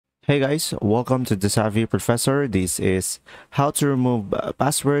Hey guys, welcome to the Savvy Professor. This is how to remove a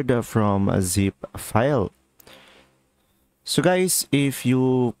password from a zip file. So guys, if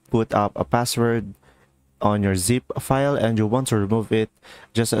you put up a password on your zip file and you want to remove it,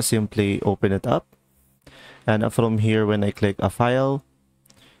 just simply open it up. And from here, when I click a file,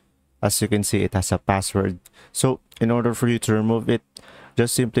 as you can see, it has a password. So in order for you to remove it,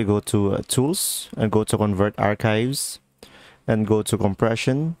 just simply go to Tools and go to Convert Archives and go to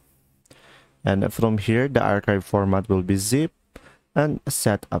Compression. And from here, the archive format will be zip and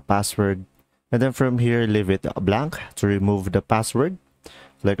set a password. And then from here, leave it blank to remove the password.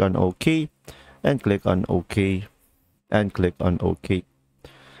 Click on OK and click on OK and click on OK.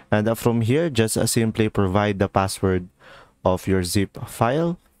 And from here, just simply provide the password of your zip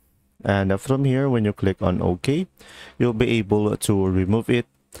file. And from here, when you click on OK, you'll be able to remove it.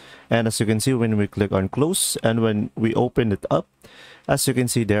 And as you can see, when we click on close and when we open it up, as you can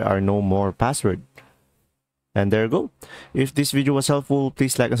see, there are no more password. And there you go. If this video was helpful,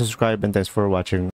 please like and subscribe, and thanks for watching.